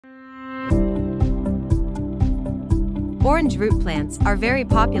Orange root plants are very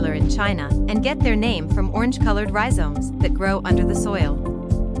popular in China and get their name from orange-colored rhizomes that grow under the soil.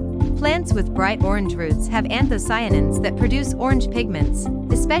 Plants with bright orange roots have anthocyanins that produce orange pigments,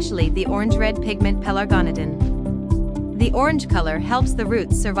 especially the orange-red pigment pelargonidin. The orange color helps the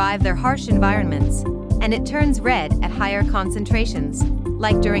roots survive their harsh environments, and it turns red at higher concentrations,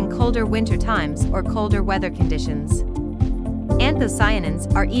 like during colder winter times or colder weather conditions.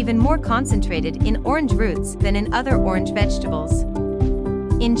 Anthocyanins are even more concentrated in orange roots than in other orange vegetables.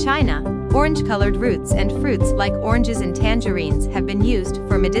 In China, orange-colored roots and fruits like oranges and tangerines have been used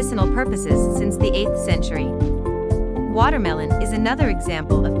for medicinal purposes since the 8th century. Watermelon is another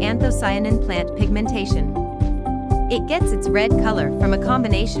example of anthocyanin plant pigmentation. It gets its red color from a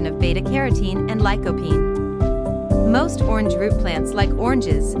combination of beta-carotene and lycopene. Most orange root plants like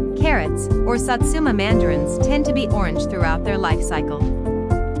oranges, carrots, or satsuma mandarins tend to be orange throughout their life cycle.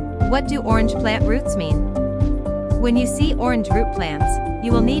 What do orange plant roots mean? When you see orange root plants,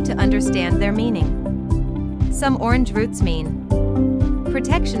 you will need to understand their meaning. Some orange roots mean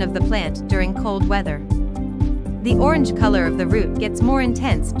protection of the plant during cold weather. The orange color of the root gets more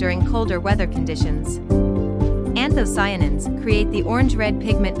intense during colder weather conditions. Anthocyanins create the orange-red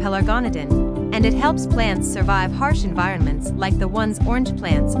pigment pelargonidin, and it helps plants survive harsh environments like the ones orange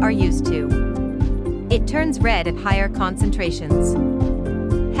plants are used to. It turns red at higher concentrations.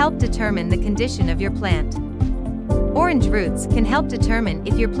 Help determine the condition of your plant. Orange roots can help determine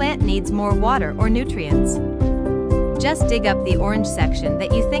if your plant needs more water or nutrients. Just dig up the orange section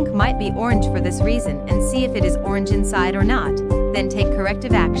that you think might be orange for this reason and see if it is orange inside or not, then take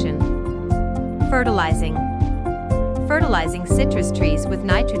corrective action. Fertilizing. Fertilizing citrus trees with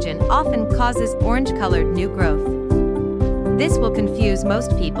nitrogen often causes orange-colored new growth. This will confuse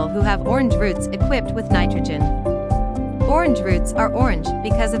most people who have orange roots equipped with nitrogen. Orange roots are orange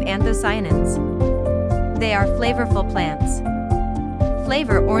because of anthocyanins. They are flavorful plants.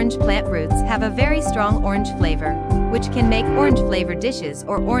 Flavor orange plant roots have a very strong orange flavor, which can make orange-flavored dishes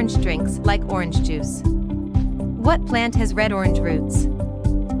or orange drinks like orange juice. What plant has red-orange roots?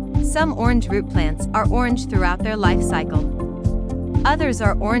 Some orange root plants are orange throughout their life cycle. Others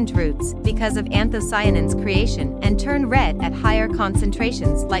are orange roots because of anthocyanins creation and turn red at higher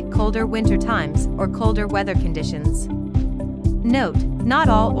concentrations like colder winter times or colder weather conditions. Note, not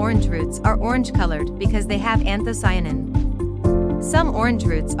all orange roots are orange-colored because they have anthocyanin. Some orange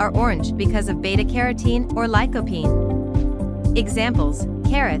roots are orange because of beta-carotene or lycopene. Examples: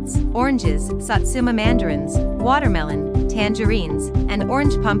 carrots, oranges, satsuma mandarins, watermelon, tangerines, and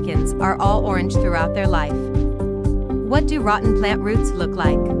orange pumpkins are all orange throughout their life. What do rotten plant roots look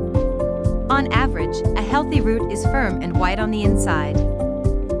like? On average, a healthy root is firm and white on the inside.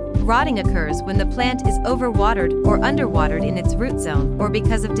 Rotting occurs when the plant is overwatered or underwatered in its root zone or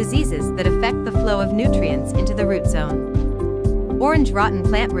because of diseases that affect the flow of nutrients into the root zone. Orange rotten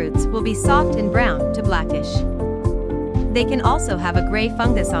plant roots will be soft and brown to blackish. They can also have a gray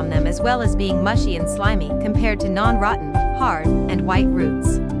fungus on them as well as being mushy and slimy compared to non-rotten, hard, and white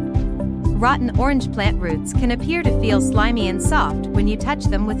roots. Rotten orange plant roots can appear to feel slimy and soft when you touch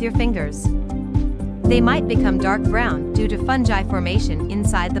them with your fingers. They might become dark brown due to fungi formation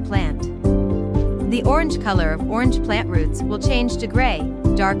inside the plant. The orange color of orange plant roots will change to gray,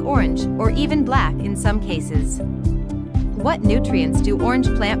 dark orange, or even black in some cases. What nutrients do orange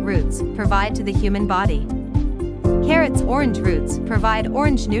plant roots provide to the human body? Carrots' orange roots provide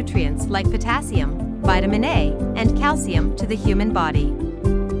orange nutrients like potassium, vitamin A, and calcium to the human body.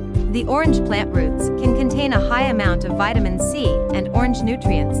 The orange plant roots can contain a high amount of vitamin C and orange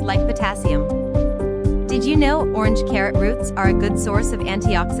nutrients like potassium. Did you know orange carrot roots are a good source of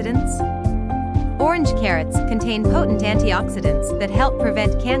antioxidants? Orange carrots contain potent antioxidants that help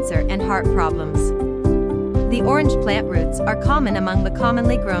prevent cancer and heart problems. The orange plant roots are common among the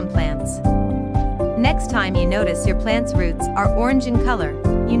commonly grown plants. Next time you notice your plant's roots are orange in color,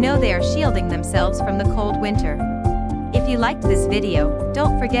 you know they are shielding themselves from the cold winter. If you liked this video,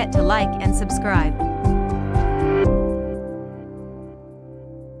 don't forget to like and subscribe.